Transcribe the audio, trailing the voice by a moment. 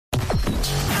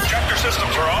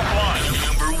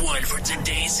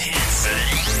today's hits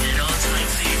and all-time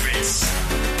favorites.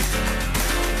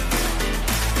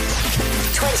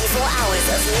 24 hours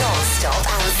of non-stop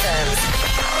anthems.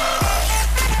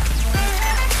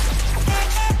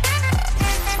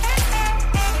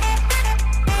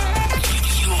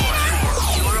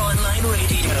 Your online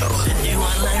radio. The new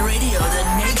online radio that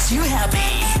makes you happy.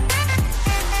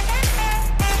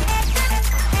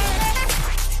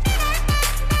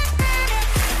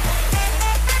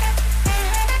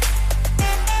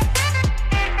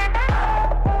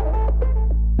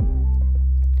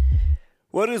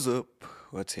 What is up?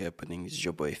 What's happening? It's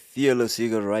your boy Fearless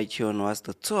Eagle right here on What's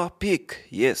the Topic.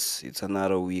 Yes, it's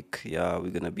another week. Yeah, we're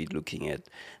gonna be looking at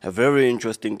a very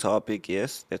interesting topic.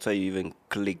 Yes, that's why you even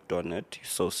clicked on it. You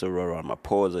saw Cyril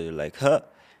Ramaphosa. You're like,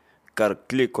 gotta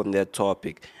click on that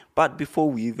topic. But before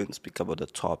we even speak about the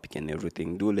topic and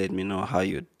everything, do let me know how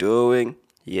you're doing.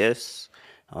 Yes,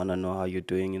 I wanna know how you're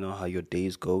doing. You know how your day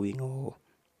is going, or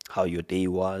how your day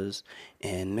was,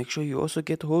 and make sure you also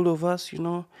get hold of us.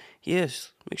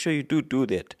 Yes, make sure you do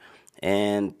that.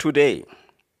 And today,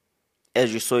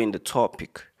 as you saw in the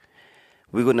topic,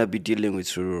 we're gonna be dealing with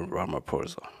Cyril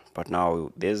Ramaphosa. But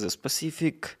now there's a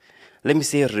specific, let me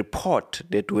say, a report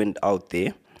that went out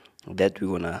there that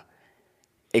we're gonna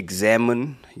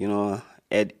examine,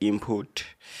 add input.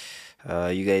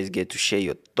 You guys get to share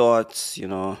your thoughts,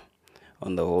 on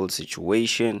the whole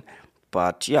situation.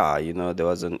 But yeah, there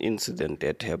was an incident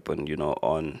that happened,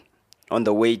 on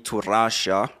the way to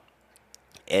Russia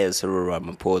as Cyril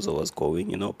Ramaphosa was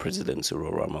going, President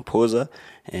Cyril Ramaphosa.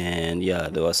 And yeah,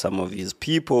 there were some of his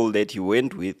people that he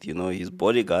went with, his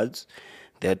bodyguards,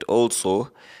 that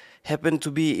also happened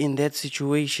to be in that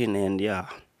situation. And yeah,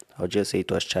 I'll just say it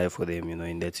was shy for them,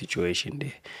 in that situation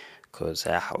there. Because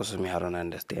also I don't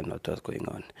understand what was going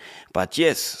on. But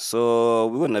yes, so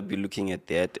we're going to be looking at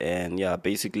that. And yeah,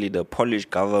 basically the Polish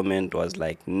government was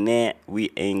like, nah,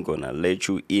 we ain't going to let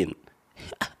you in.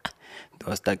 They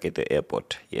were stuck at the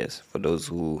airport. Yes, for those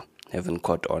who haven't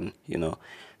caught on,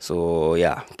 So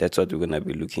yeah, that's what we're going to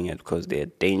be looking at, because they're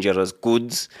dangerous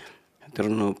goods. I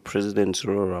don't know, President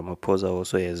Cyril Ramaphosa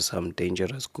also has some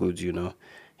dangerous goods,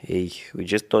 Hey, we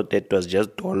just thought that was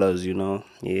just dollars,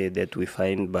 that we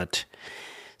find, but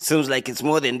seems like it's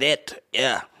more than that.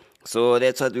 Yeah. So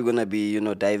that's what we're gonna be,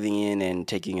 diving in and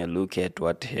taking a look at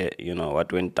what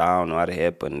went down, what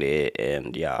happened there,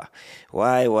 and yeah,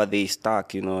 why were they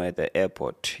stuck, at the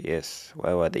airport? Yes,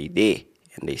 why were they there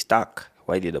and they stuck?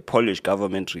 Why did the Polish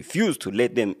government refuse to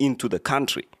let them into the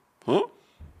country? What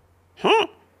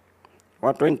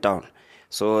went down?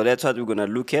 So that's what we're going to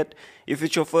look at. If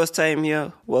it's your first time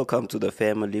here, welcome to the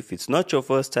family. If it's not your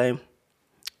first time,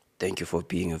 thank you for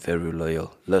being a very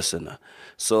loyal listener.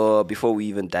 So before we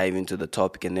even dive into the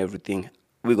topic and everything,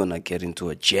 we're going to get into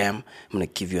a jam. I'm going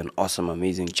to give you an awesome,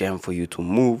 amazing jam for you to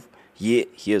move. Yeah,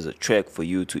 here's a track for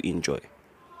you to enjoy.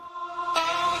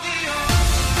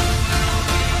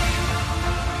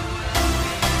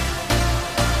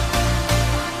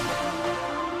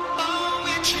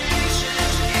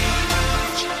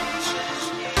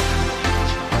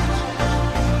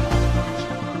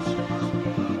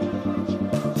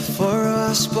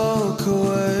 I spoke a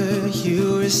word,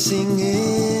 you were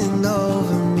singing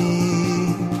over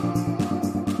me.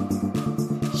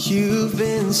 You've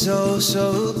been so,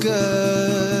 so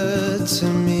good to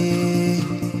me.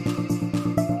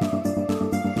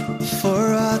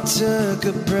 Before I took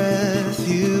a breath,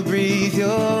 you breathed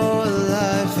your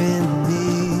life in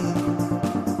me.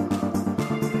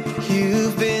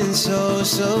 You've been so,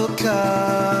 so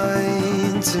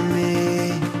kind to me.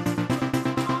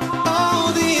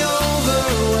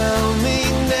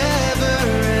 Overwhelming,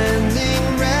 never-ending,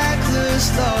 reckless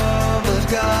love of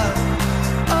God.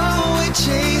 Oh, it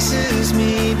chases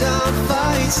me down,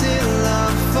 fights till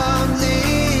I found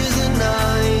lives in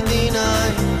 99.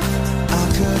 I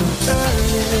couldn't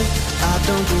earn it, I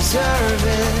don't deserve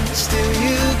it. Still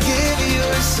you give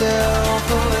yourself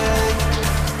away.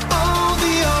 Oh,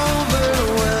 the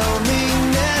overwhelming,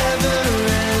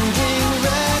 never-ending,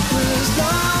 reckless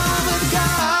love of God.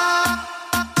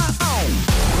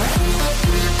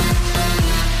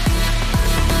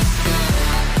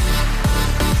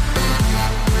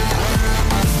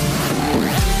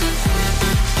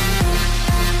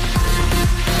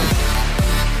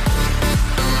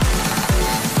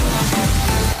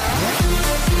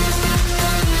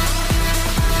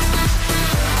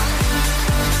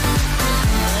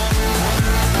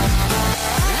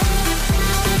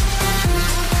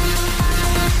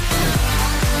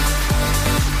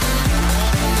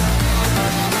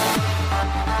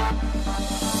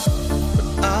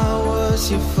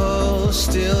 Your fault,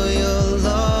 still your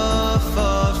love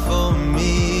fought for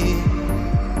me.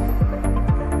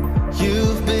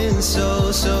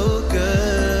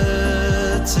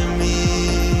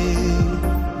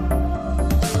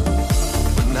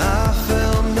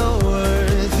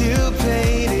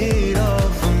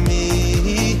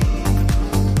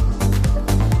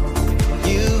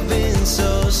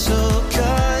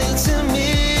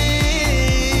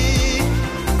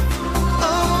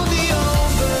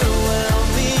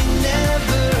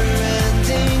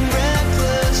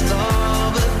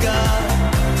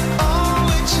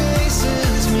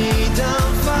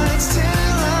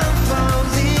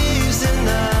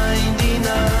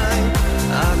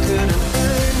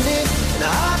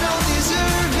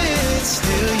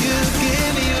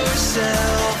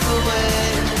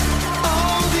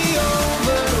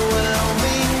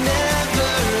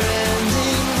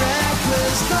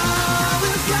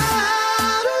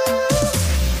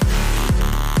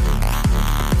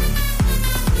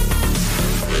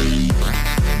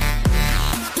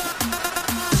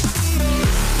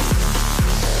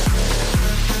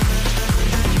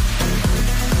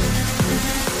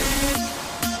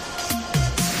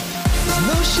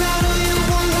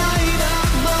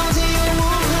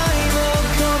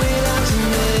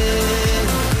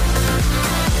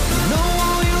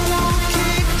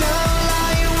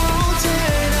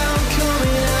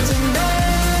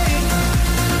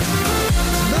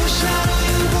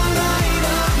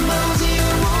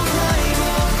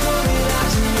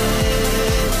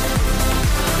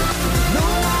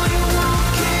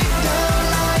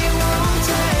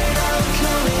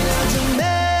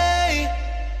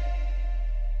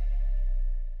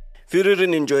 If you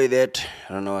didn't enjoy that,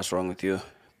 I don't know what's wrong with you,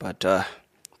 but it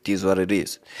is what it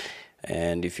is.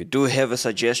 And if you do have a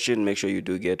suggestion, make sure you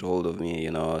do get hold of me,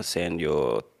 send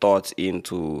your thoughts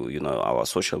into, our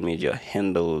social media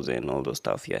handles and all those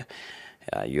stuff, yeah.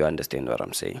 You understand what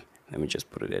I'm saying. Let me just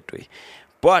put it that way.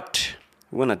 But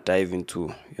we're going to dive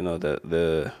into,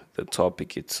 the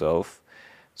topic itself.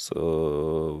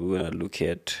 So we're going to look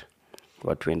at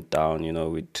what went down,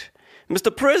 with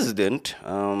Mr. President.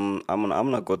 I'm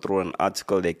gonna go through an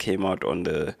article that came out on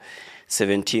the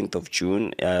 17th of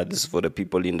June. This is for the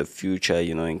people in the future,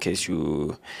 in case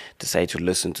you decide to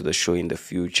listen to the show in the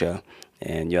future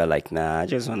and you're like, nah, I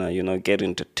just wanna, get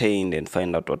entertained and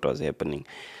find out what was happening.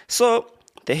 So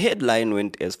the headline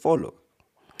went as follows: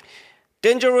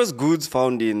 dangerous goods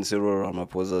found in Cyril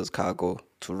Ramaphosa's cargo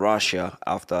to Russia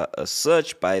after a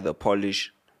search by the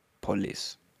Polish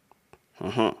police.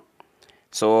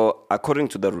 So, according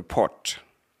to the report,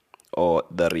 or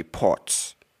the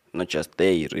reports, not just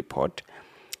the report,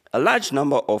 a large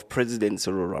number of President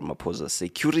Cyril Ramaphosa's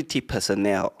security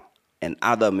personnel and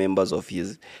other members of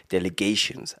his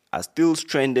delegations are still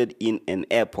stranded in an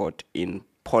airport in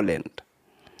Poland.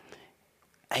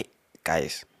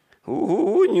 Guys,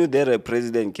 who knew that a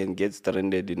president can get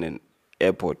stranded in an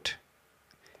airport?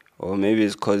 Or maybe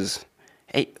it's because,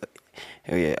 I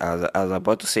was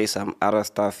about to say some other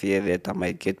stuff here that I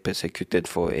might get persecuted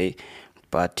for,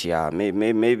 but yeah,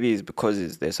 maybe it's because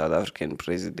it's the South African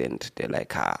president. They're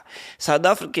like, South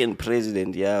African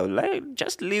president, yeah, like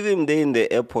just leave him there in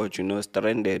the airport,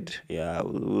 stranded. Yeah,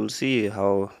 we'll see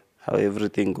how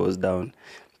everything goes down.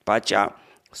 But yeah,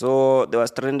 so they were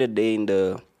stranded there in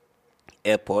the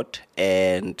airport,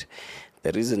 and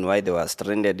the reason why they were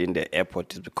stranded in the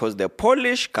airport is because the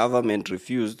Polish government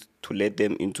refused to let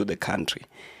them into the country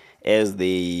as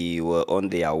they were on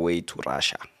their way to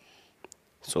Russia.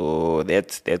 So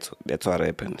that's what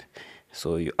happened.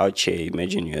 So you out here,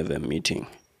 imagine you have a meeting.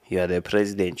 You are the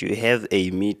president, you have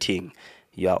a meeting.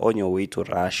 You are on your way to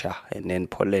Russia, and then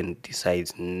Poland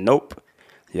decides, nope,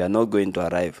 you are not going to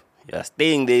arrive. You are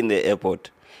staying there in the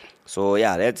airport. So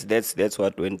yeah, that's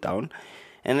what went down.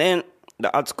 And then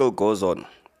the article goes on.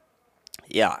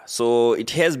 Yeah, so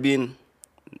it has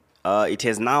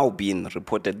now been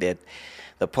reported that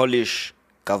the Polish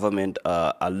government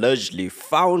allegedly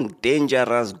found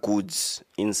dangerous goods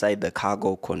inside the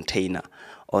cargo container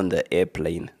on the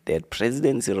airplane that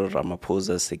President Cyril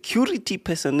Ramaphosa's security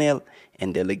personnel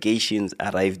and delegations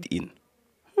arrived in.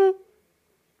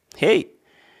 Hey,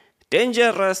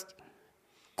 dangerous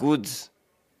goods.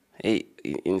 Hey,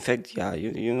 in fact, yeah,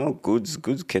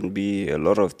 goods can be a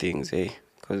lot of things,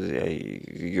 because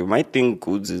you might think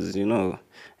goods is,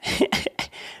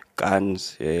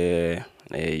 guns, yeah.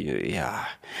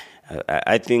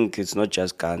 I think it's not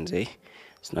just guns,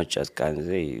 It's not just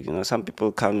guns, some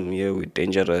people come here with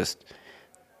dangerous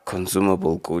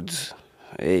consumable goods,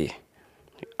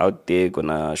 out there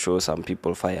gonna show some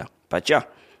people fire. But yeah,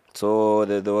 so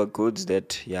there were goods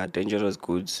dangerous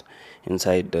goods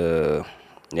inside the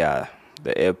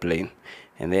airplane.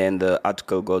 And then the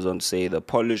article goes on to say the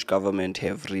Polish government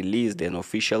have released an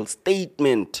official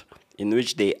statement in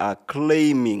which they are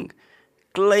claiming,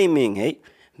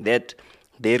 that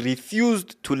they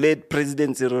refused to let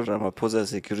President Cyril Ramaphosa's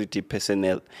security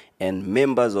personnel and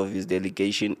members of his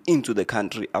delegation into the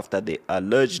country after they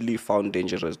allegedly found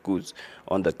dangerous goods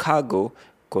on the cargo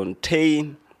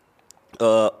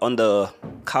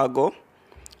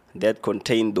that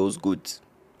contained those goods.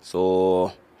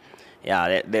 So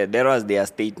yeah, there was their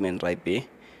statement right there.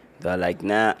 They're like,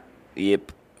 nah,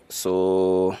 yep.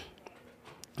 So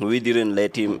we didn't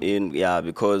let him in,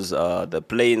 because the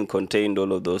plane contained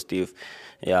all of those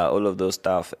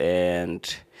stuff,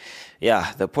 and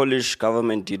the Polish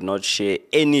government did not share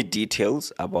any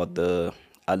details about the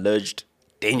alleged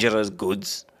dangerous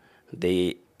goods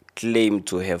they claim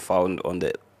to have found on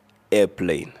the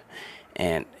airplane.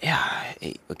 And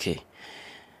okay,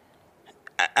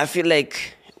 I feel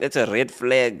like that's a red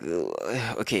flag.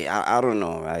 Okay, I don't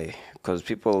know, because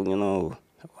people,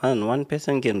 one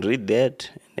person can read that,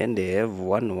 and then they have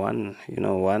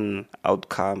one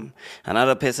outcome.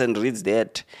 Another person reads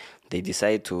that, they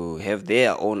decide to have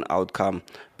their own outcome.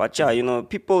 But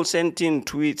people sent in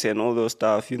tweets and all those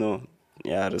stuff,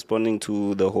 responding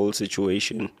to the whole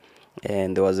situation.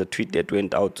 And there was a tweet that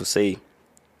went out to say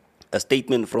a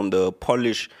statement from the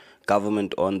Polish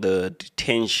government on the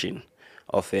detention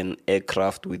of an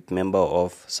aircraft with member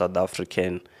of South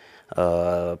African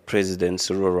President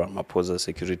Cyril Ramaphosa's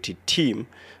security team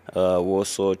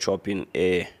also chopping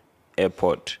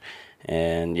airport.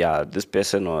 And this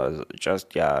person was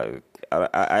just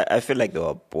I feel like they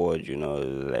were bored,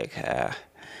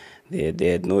 they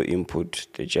had no input.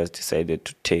 They just decided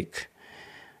to take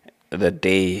the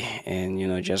day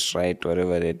and just write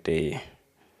whatever that they.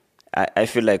 I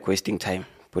feel like wasting time.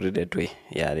 Put it that way.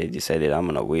 Yeah, they decided I'm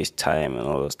gonna waste time and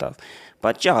all that stuff.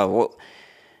 But yeah,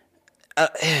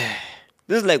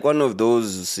 this is like one of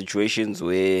those situations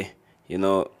where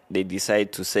they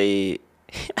decide to say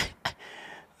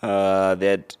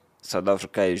that South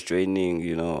Africa is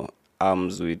joining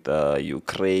arms with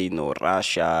Ukraine or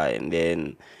Russia, and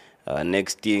then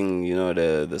next thing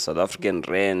the South African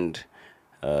rand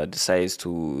decides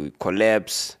to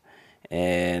collapse,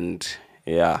 and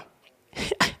yeah.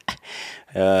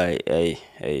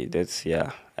 That's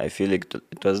I feel like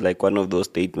it was like one of those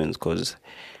statements, because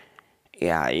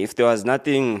if there was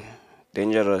nothing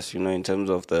dangerous, in terms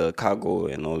of the cargo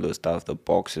and all those stuff, the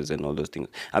boxes and all those things.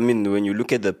 I mean, when you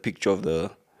look at the picture of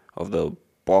the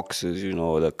boxes,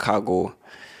 the cargo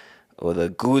or the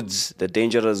goods, the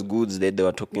dangerous goods that they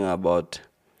were talking about,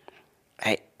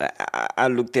 I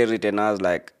looked at it and I was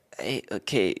like, hey,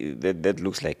 okay, that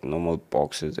looks like normal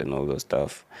boxes and all those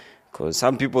stuff. Because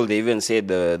some people, they even said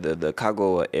the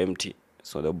cargo were empty.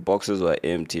 So the boxes were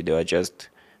empty. They were just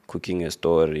cooking a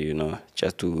story,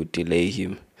 just to delay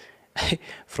him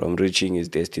from reaching his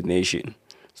destination.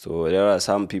 So there are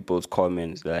some people's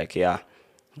comments like,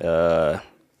 they're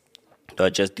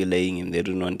just delaying him. They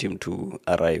don't want him to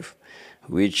arrive.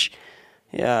 Which,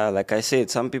 like I said,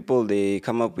 some people, they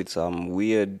come up with some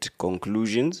weird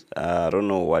conclusions. I don't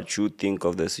know what you think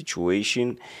of the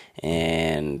situation.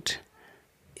 And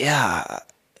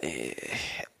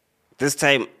this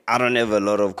time I don't have a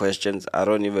lot of questions. I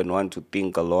don't even want to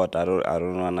think a lot. I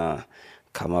don't wanna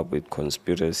come up with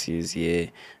conspiracies here.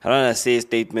 I don't wanna say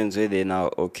statements where they now,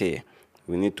 okay,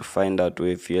 we need to find out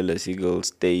where Fearless Eagle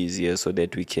stays here so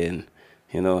that we can,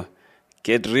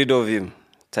 get rid of him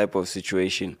type of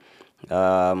situation.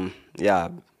 I'm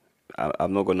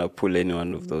not gonna pull any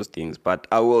one of those things, but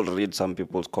I will read some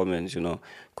people's comments,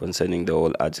 concerning the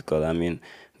whole article. I mean,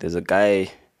 there's a guy.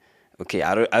 Okay,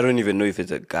 I don't even know if it's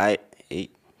a guy. Hey,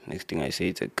 next thing I say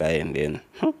it's a guy, and then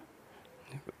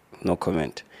no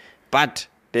comment. But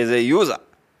there's a user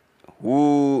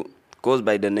who goes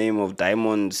by the name of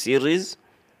Diamond Series.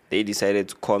 They decided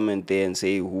to comment there and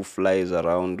say, who flies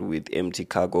around with empty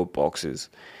cargo boxes?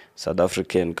 South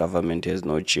African government has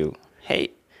no chill.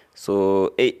 Hey,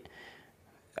 so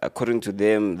according to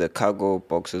them, the cargo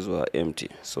boxes were empty.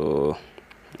 So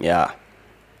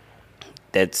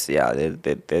that's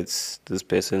this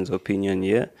person's opinion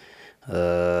here.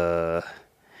 They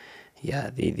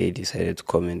decided to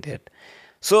comment that.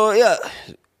 So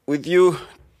with you,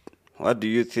 what do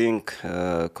you think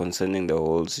concerning the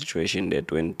whole situation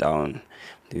that went down?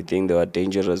 Do you think there were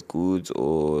dangerous goods,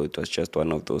 or it was just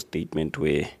one of those statements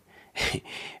where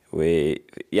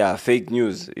fake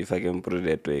news, if I can put it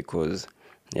that way? Because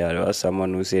there was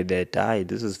someone who said that,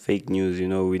 this is fake news,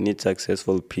 we need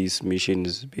successful peace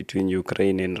missions between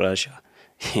Ukraine and Russia.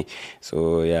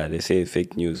 So, they say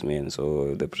fake news, man.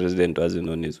 So, the president wasn't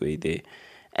on his way there.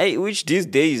 Which these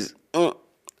days,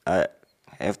 I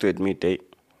have to admit,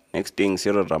 next thing,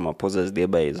 Cyril Ramaphosa is there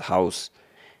by his house.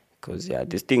 Because,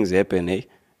 these things happen,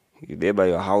 You're there by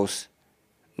your house.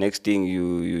 Next thing,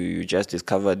 you just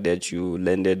discovered that you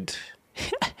landed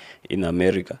in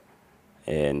America.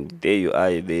 And there you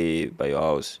are, there by your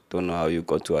house. Don't know how you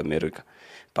got to America.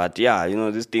 But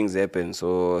these things happen.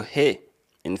 So,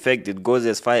 in fact, it goes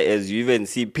as far as you even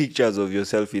see pictures of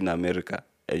yourself in America.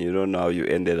 And you don't know how you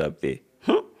ended up there.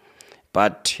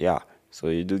 But, so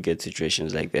you do get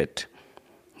situations like that.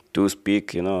 Do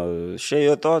speak, share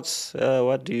your thoughts.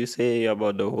 What do you say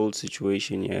about the whole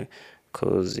situation here?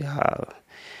 Because,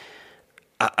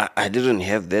 I didn't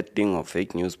have that thing of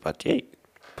fake news, but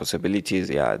possibilities,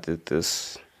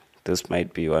 this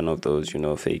might be one of those,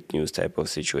 fake news type of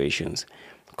situations.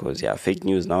 Because, fake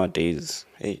news nowadays,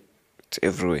 it's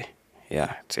everywhere.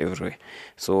 It's everywhere.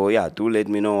 So, do let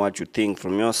me know what you think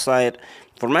from your side.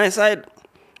 From my side,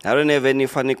 I don't have any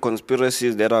funny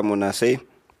conspiracies that I'm going to say.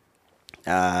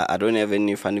 I don't have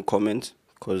any funny comments.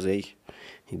 Because,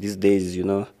 these days,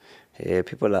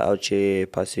 people are out here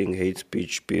passing hate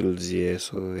speech bills here.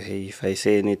 So, if I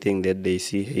say anything that they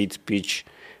see hate speech,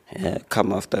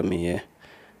 come after me,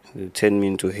 They turn me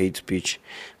into hate speech.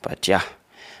 But,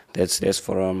 that's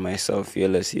for myself,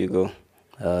 Fearless Eagle.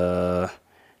 I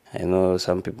know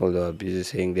some people are busy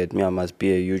saying that I must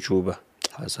be a YouTuber.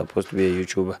 I was supposed to be a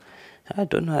YouTuber. I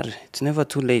don't know. It's never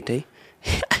too late, I'm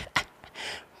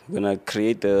gonna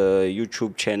create a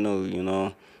YouTube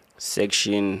channel,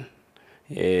 section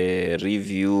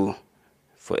review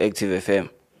for Active FM,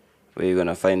 where you're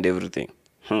gonna find everything.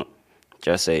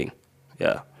 Just saying.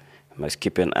 You must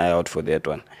keep an eye out for that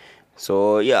one.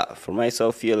 So yeah, for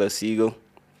myself, Fearless Eagle,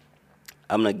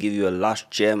 I'm gonna give you a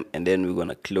last gem and then we're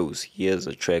gonna close. Here's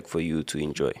a track for you to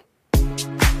enjoy.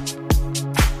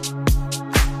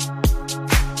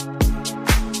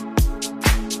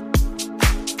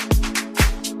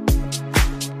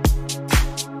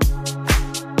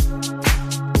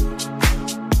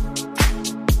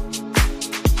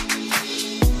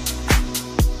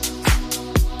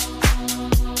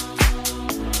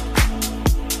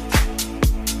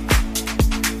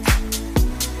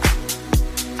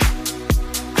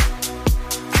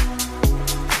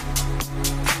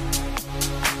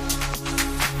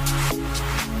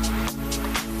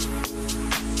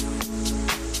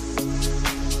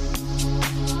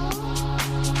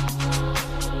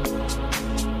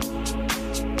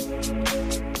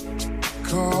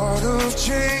 God of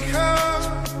Jacob,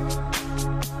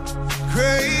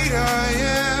 great I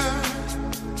am,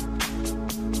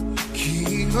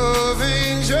 King of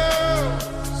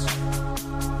angels,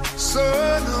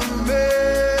 Son of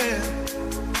man,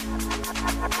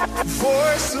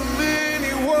 voice of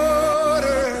many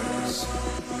waters,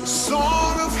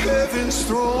 song of heaven's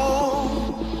throne,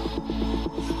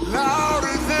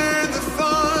 louder than the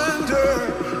thunder,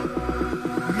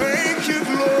 make your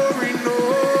glory known.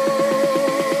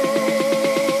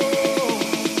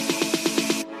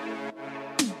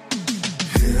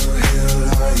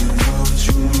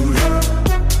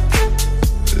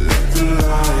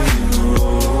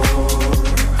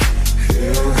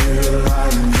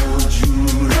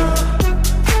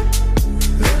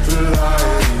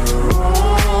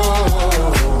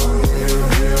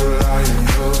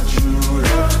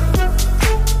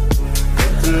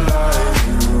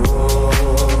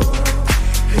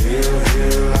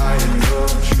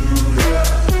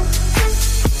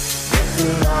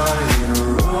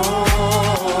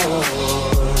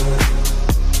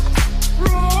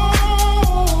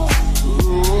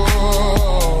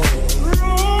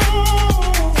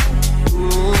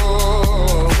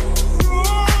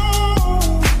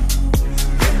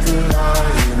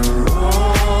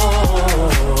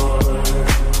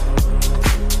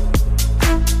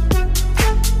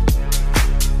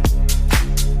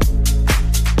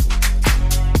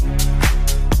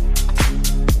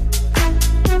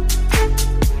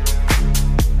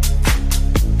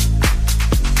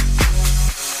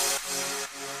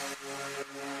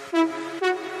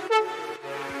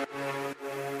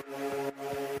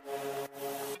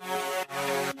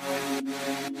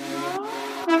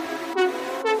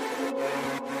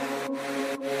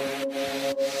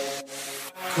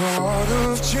 God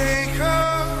of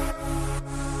Jacob,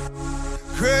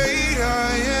 great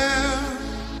I am,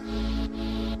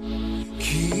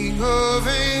 King of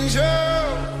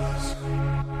angels,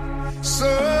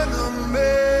 Son of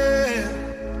man,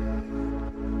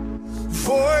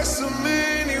 voice of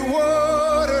many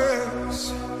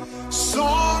waters,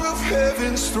 song of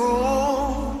heaven's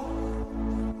throne,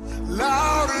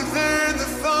 louder than the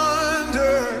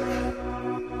thunder,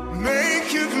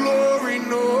 make your glory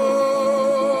known.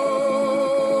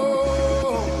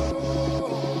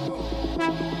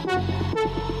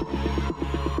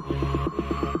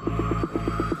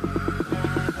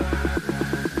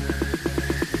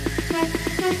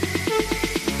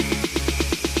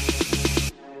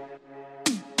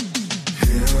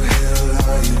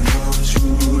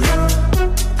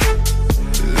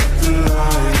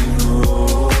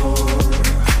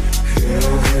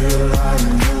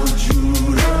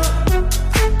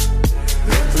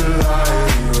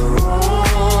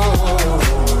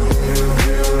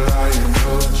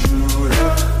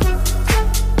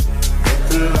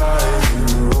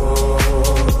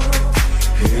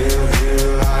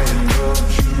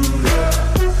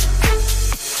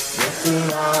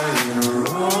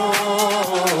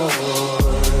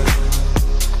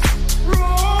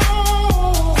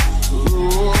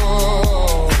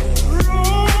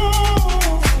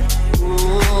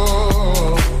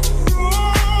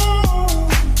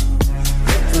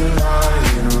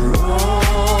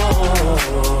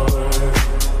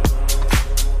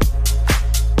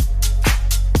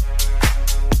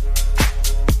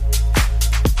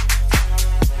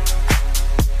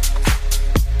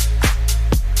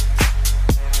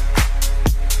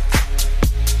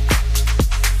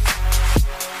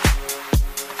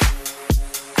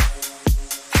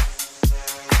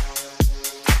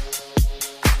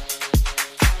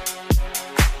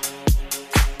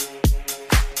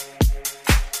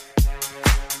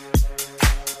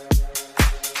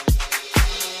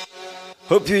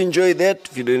 Hope you enjoyed that.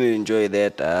 If you didn't enjoy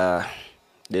that,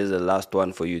 there's the last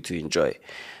one for you to enjoy.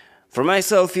 For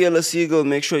myself, Fearless Eagle,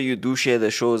 make sure you do share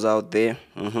the shows out there.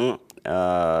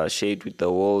 shade with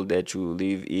the world that you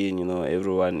live in,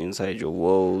 everyone inside your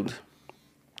world.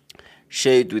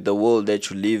 Shade with the world that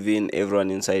you live in,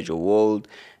 everyone inside your world.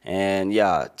 And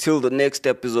yeah, till the next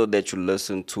episode that you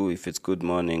listen to, if it's good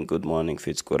morning, if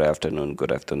it's good afternoon,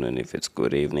 if it's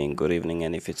good evening,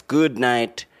 and if it's good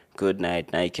night,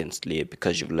 now you can sleep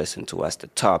because you've listened to us. The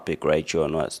topic right here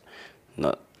on us.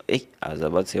 No, I was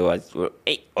about to say what?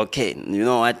 Okay, you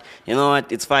know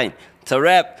what? It's fine. It's a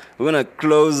wrap. We're gonna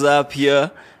close up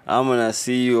here. I'm gonna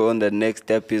see you on the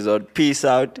next episode. Peace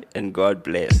out and God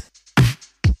bless.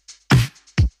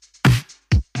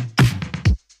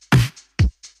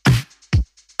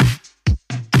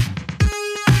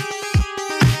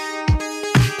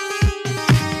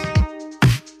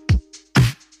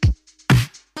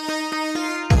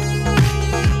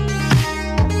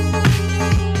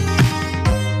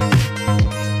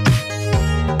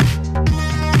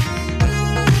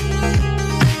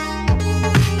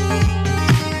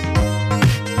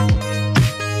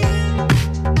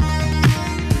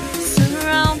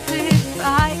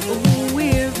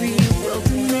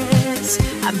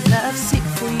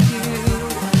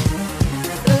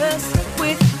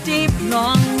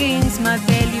 My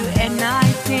value and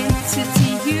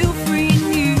identity you've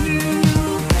renewed.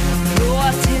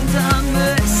 Your tender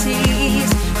mercies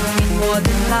mean more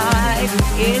than life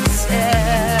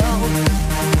itself.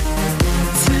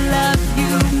 To love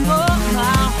you more,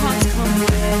 my heart's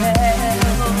compelled.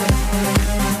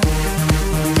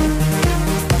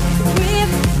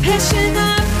 With passion I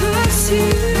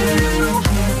pursue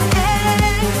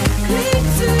and cling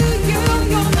to you.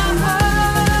 You're my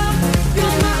heart,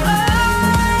 you're my heart.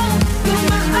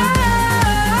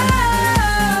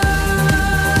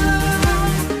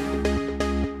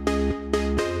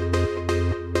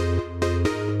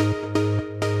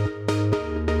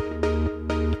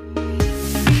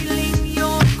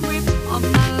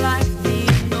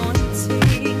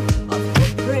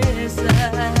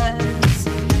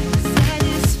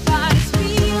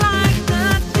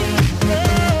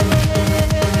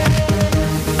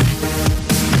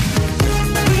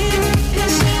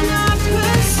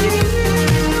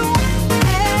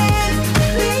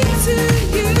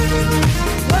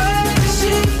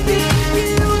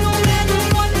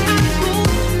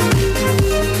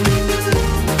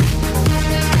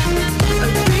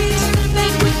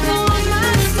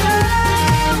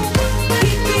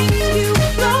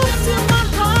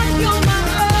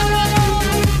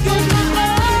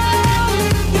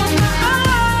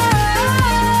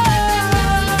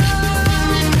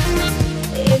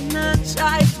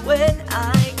 When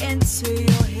I enter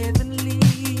your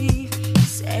heavenly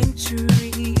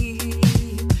sanctuary.